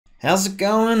How's it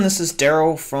going? This is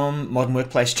Daryl from Modern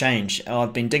Workplace Change.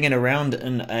 I've been digging around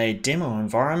in a demo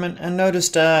environment and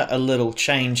noticed a little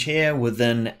change here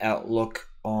within Outlook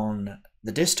on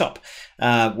the desktop.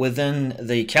 Within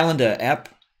the calendar app,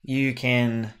 you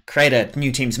can create a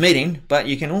new Teams meeting, but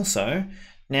you can also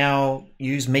now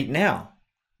use Meet Now,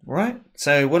 right?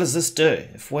 So what does this do?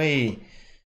 If we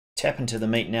tap into the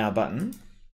Meet Now button,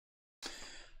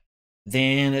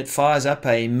 then it fires up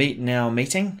a Meet Now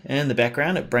meeting in the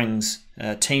background. It brings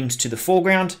Teams to the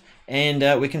foreground,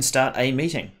 and we can start a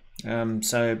meeting.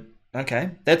 Okay,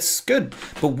 that's good.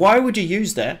 But why would you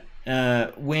use that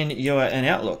when you're in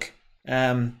Outlook?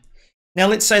 Now,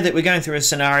 let's say that we're going through a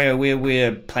scenario where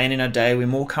we're planning our day. We're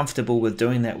more comfortable with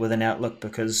doing that within Outlook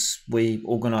because we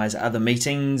organize other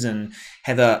meetings and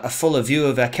have a fuller view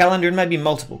of our calendar and maybe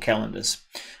multiple calendars.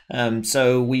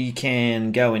 So we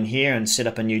can go in here and set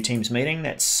up a new Teams meeting.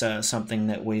 That's something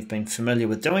that we've been familiar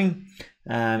with doing.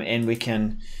 And we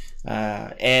can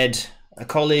add a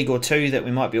colleague or two that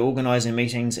we might be organizing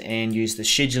meetings and use the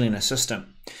scheduling assistant.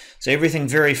 So everything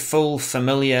very full,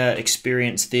 familiar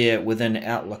experience there within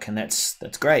Outlook, and that's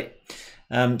great.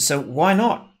 So why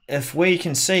not? If we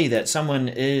can see that someone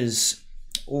is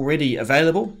already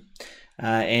available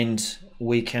and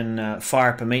we can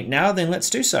fire up a Meet Now, then let's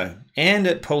do so. And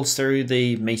it pulls through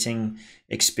the meeting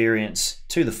experience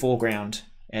to the foreground,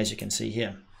 as you can see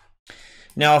here.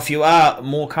 Now, if you are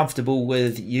more comfortable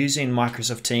with using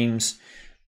Microsoft Teams,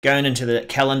 going into the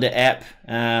calendar app,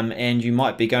 and you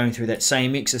might be going through that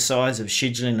same exercise of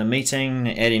scheduling the meeting,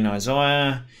 adding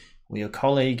Isaiah or your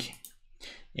colleague,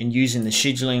 and using the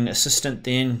scheduling assistant,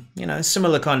 then, you know,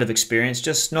 similar kind of experience,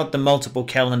 just not the multiple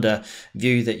calendar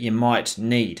view that you might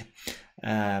need,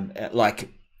 like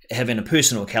having a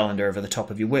personal calendar over the top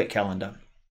of your work calendar.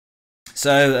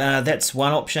 So that's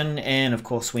one option, and of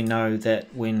course we know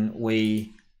that when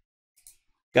we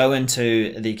go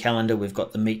into the calendar, we've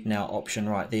got the Meet Now option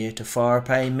right there to fire up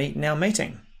a Meet Now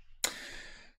meeting.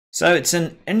 So it's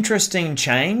an interesting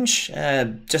change,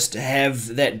 just to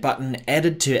have that button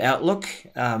added to Outlook.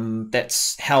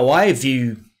 That's how I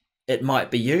view it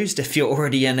might be used. If you're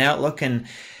already in Outlook and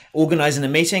organizing a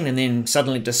meeting and then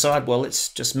suddenly decide, well, let's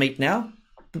just meet now,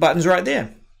 the button's right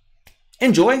there.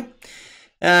 Enjoy.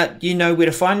 You know where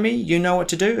to find me. You know what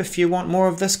to do if you want more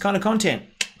of this kind of content.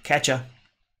 Catch ya.